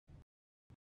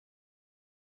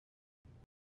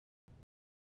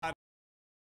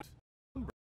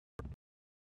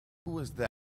Who was that?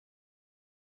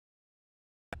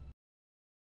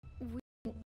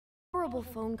 Horrible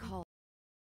phone call.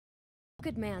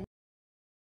 Good man.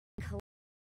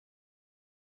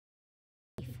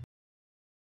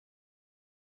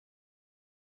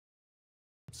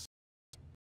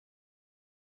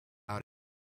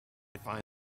 If I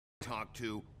talk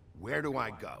to, where do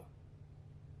I go?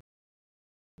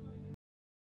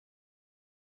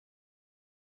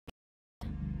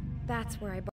 That's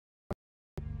where I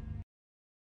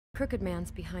Crooked Man's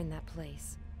behind that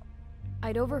place.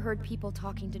 I'd overheard people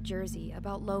talking to Jersey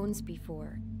about loans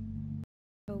before.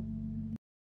 So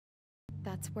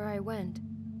that's where I went.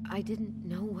 I didn't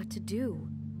know what to do.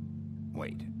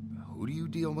 Wait, who do you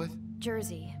deal with?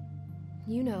 Jersey.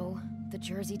 You know, the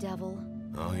Jersey Devil.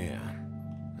 Oh yeah,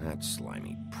 that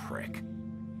slimy prick.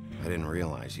 I didn't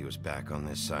realize he was back on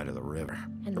this side of the river.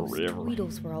 And those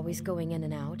Tweedles were always going in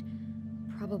and out.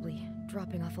 Probably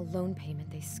dropping off a loan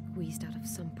payment they squeezed out of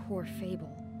some poor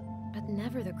fable. But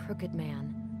never the Crooked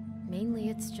Man. Mainly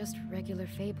it's just regular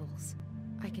fables.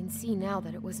 I can see now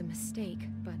that it was a mistake,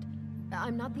 but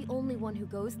I'm not the only one who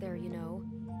goes there, you know.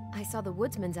 I saw the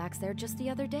Woodsman's axe there just the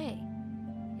other day.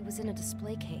 It was in a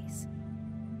display case.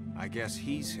 I guess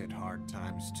he's hit hard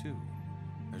times too.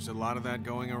 There's a lot of that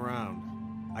going around.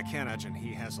 I can't imagine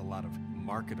he has a lot of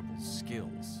marketable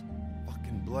skills.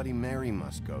 Fucking Bloody Mary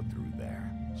must go through there.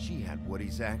 She had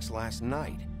Woody's axe last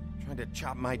night, trying to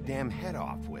chop my damn head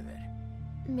off with it.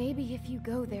 Maybe if you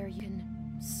go there, you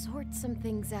can sort some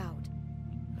things out.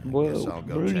 I guess I'll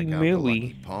go check out the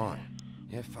Lucky Pawn.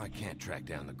 If I can't track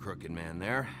down the Crooked Man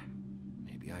there,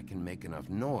 maybe I can make enough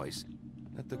noise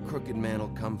that the Crooked Man will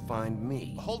come find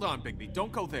me. Hold on, Bigby.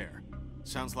 Don't go there.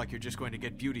 Sounds like you're just going to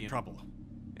get Beauty in trouble.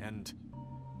 And...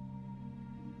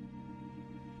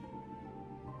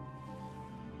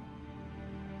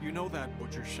 you know that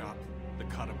butcher shop, the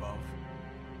cut above?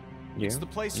 Yeah. It's the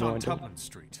place on Tubman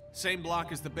Street. Same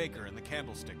block as the baker and the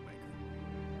candlestick maker.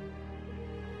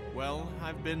 Well,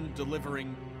 I've been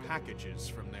delivering packages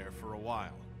from there for a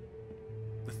while.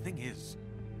 The thing is,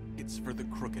 it's for the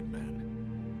Crooked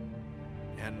Man.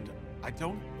 And I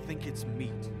don't think it's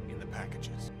meat in the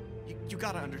packages. You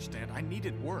gotta understand, I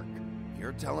needed work.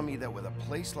 You're telling me that with a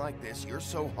place like this, you're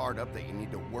so hard up that you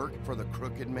need to work for the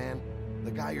Crooked Man? The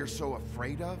guy you're so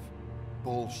afraid of?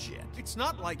 Bullshit. It's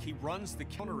not like he runs the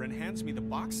counter and hands me the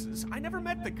boxes. I never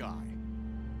met the guy.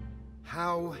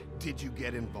 How did you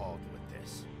get involved with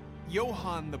this?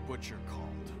 Johann the butcher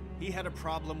called. He had a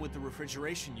problem with the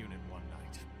refrigeration unit one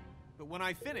night. But when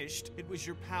I finished, it was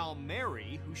your pal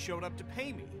Mary who showed up to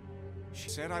pay me. She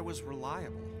said I was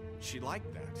reliable. She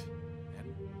liked that.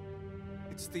 And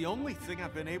it's the only thing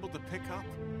I've been able to pick up.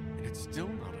 And it's still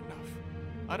not enough.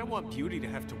 I don't want Beauty to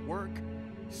have to work.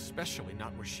 Especially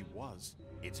not where she was.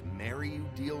 It's Mary you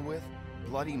deal with?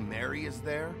 Bloody Mary is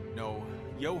there? No,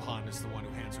 Johann is the one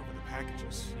who hands over the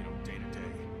packages, you know, day to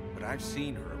day. But I've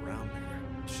seen her around there.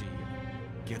 She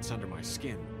gets under my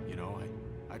skin, you know.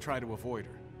 I try to avoid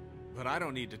her. But I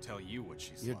don't need to tell you what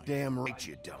she's You're like. damn right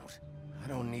you don't. I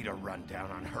don't need a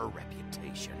rundown on her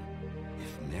reputation.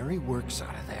 If Mary works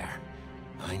out of there,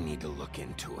 I need to look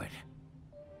into it.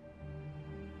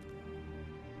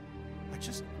 I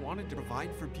just wanted to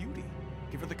provide for Beauty.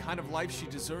 Give her the kind of life she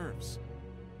deserves.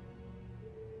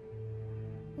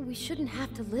 We shouldn't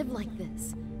have to live like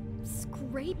this.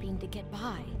 Scraping to get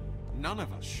by. None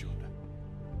of us should.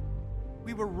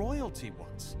 We were royalty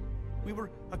once. We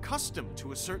were accustomed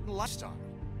to a certain lifestyle.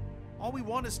 All we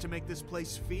want is to make this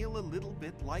place feel a little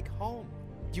bit like home.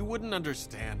 You wouldn't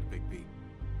understand, Bigby.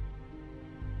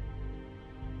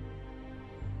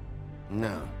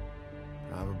 No,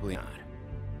 probably not.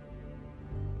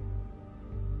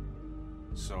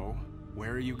 So,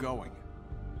 where are you going?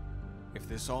 If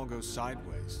this all goes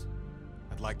sideways,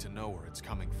 I'd like to know where it's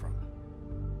coming from.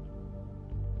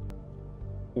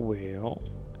 Well,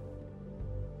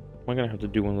 am I gonna have to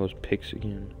do one of those picks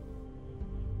again?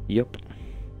 Yep.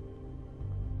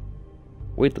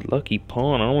 Wait, the Lucky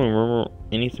Pawn? I don't remember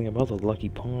anything about the Lucky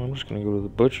Pawn. I'm just gonna go to the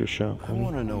butcher shop. I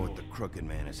want to know what the Crooked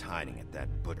Man is hiding at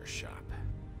that butcher shop.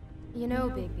 You know,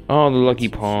 Bigby. Oh, the Lucky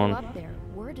once you Pawn. show up there,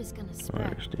 word is gonna I spread.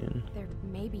 understand. There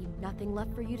may be nothing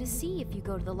left for you to see if you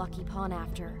go to the Lucky Pawn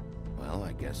after. Well,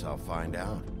 I guess I'll find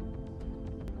out.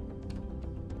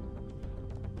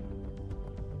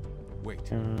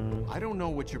 Wait, I don't know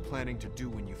what you're planning to do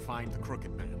when you find the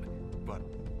Crooked Man, but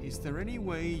is there any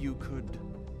way you could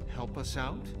help us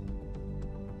out?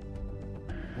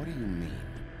 What do you mean?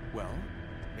 Well,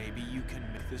 maybe you can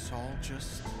make this all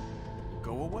just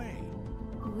go away.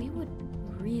 We would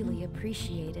really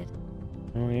appreciate it.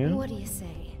 Oh yeah? What do you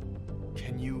say?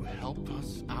 Can you help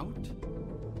us out?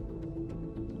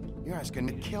 You're asking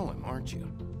me to kill him, aren't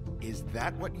you? Is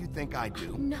that what you think I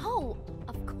do? No,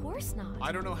 of course not.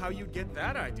 I don't know how you'd get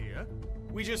that idea.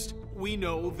 We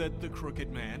know that the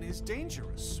Crooked Man is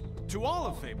dangerous. To all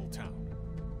of Fabletown.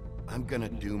 I'm gonna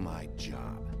do my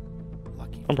job.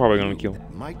 Lucky I'm probably for gonna you, kill.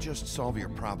 it might just solve your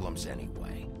problems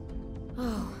anyway.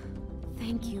 Oh,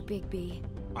 thank you, Bigby.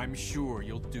 I'm sure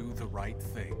you'll do the right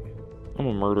thing. I'm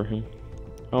gonna murder him.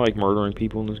 I like murdering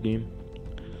people in this game.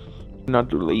 Not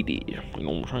the lady. You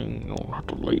know what I'm saying? No, not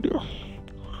the lady.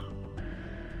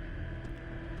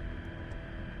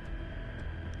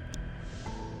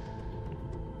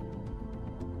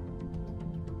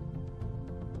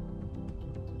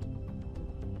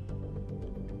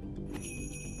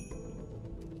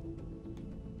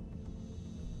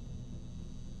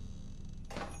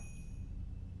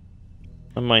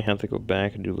 I might have to go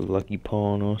back and do the lucky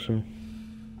pawn also.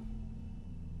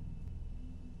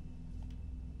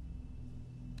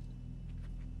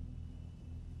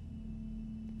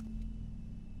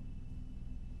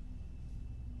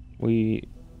 We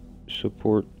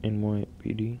support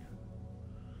NYPD.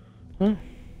 Huh?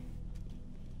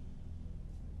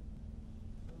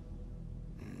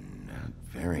 Not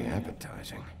very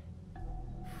appetizing.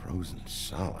 Frozen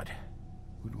solid.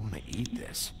 Who'd want to eat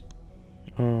this?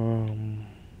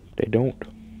 They don't.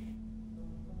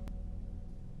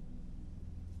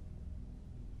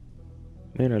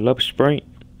 Man, I love Sprite.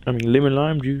 I mean, lemon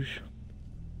lime juice.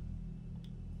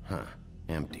 Huh.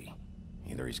 Empty.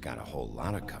 Either he's got a whole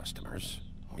lot of customers,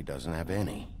 or he doesn't have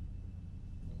any.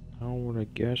 I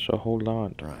would guess a whole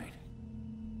lot. Right.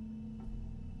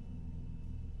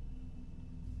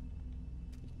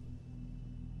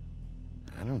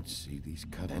 I don't see these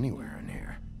cut anywhere in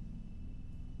here.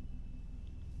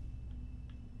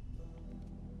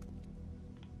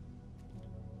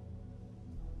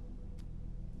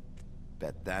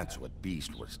 Bet that's what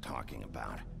Beast was talking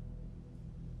about.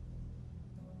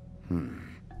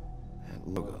 That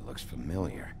logo looks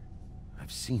familiar.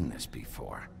 I've seen this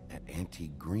before at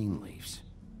Antique Greenleaf's.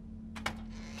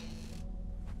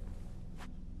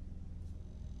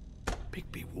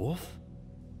 Bigby Wolf?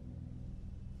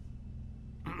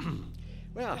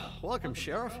 Well, welcome,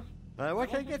 Sheriff. What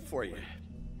can I get for you?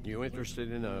 You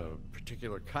interested in a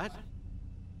particular cut?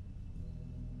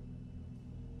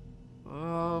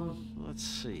 Let's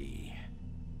see.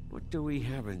 What do we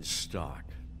have in stock?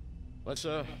 Let's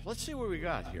see what we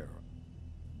got here.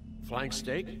 Flank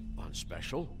steak on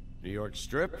special. New York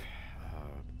strip.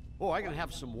 I can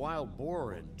have some wild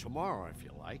boar in tomorrow if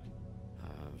you like.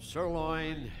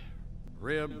 Sirloin,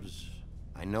 ribs.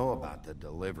 I know about the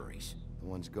deliveries. The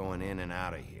ones going in and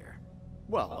out of here.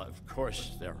 Well, of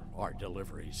course there are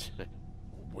deliveries.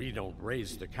 We don't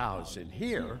raise the cows in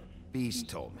here. Beast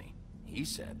told me. He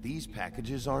said these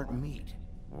packages aren't meat.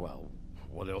 Well,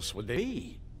 what else would they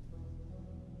be?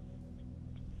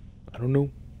 I don't know.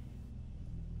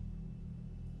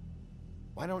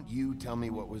 Why don't you tell me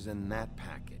what was in that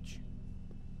package?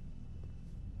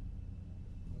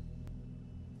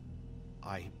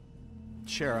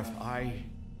 Sheriff,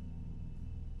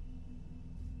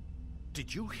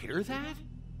 Did you hear that?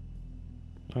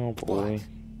 Oh boy.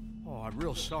 What? Oh, I'm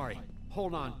real sorry.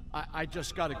 Hold on. I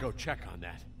just gotta go check on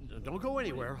that. Don't go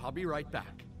anywhere. I'll be right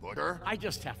back. Booger? I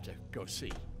just have to go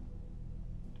see.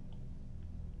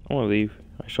 I wanna leave.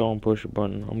 I saw him push a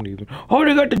button. I'm leaving. Oh,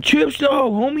 they got the chips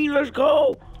though, homie. Let's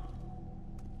go.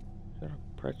 Is that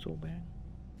a pretzel bag?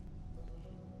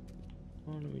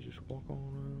 Oh, let me just walk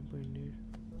on up in this.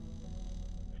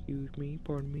 Excuse me,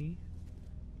 pardon me.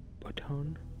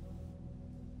 Button.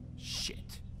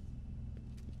 Shit.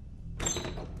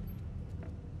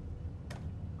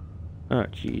 Oh,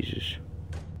 Jesus.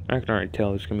 I can already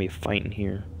tell there's gonna be a fight in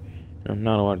here. And I'm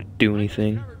not allowed to do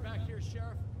anything. Back here,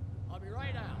 Sheriff. I'll be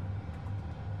right out.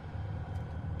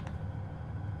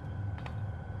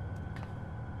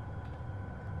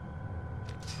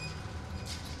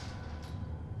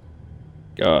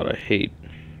 God, I hate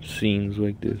scenes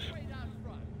like this. Way down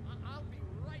front. I'll be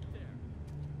right there.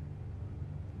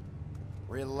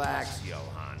 Relax,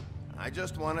 Johan. I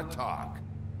just want to talk.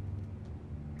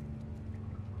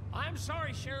 I'm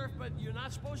sorry, Sheriff, but you're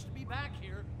not supposed to be back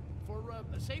here for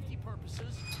safety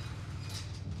purposes.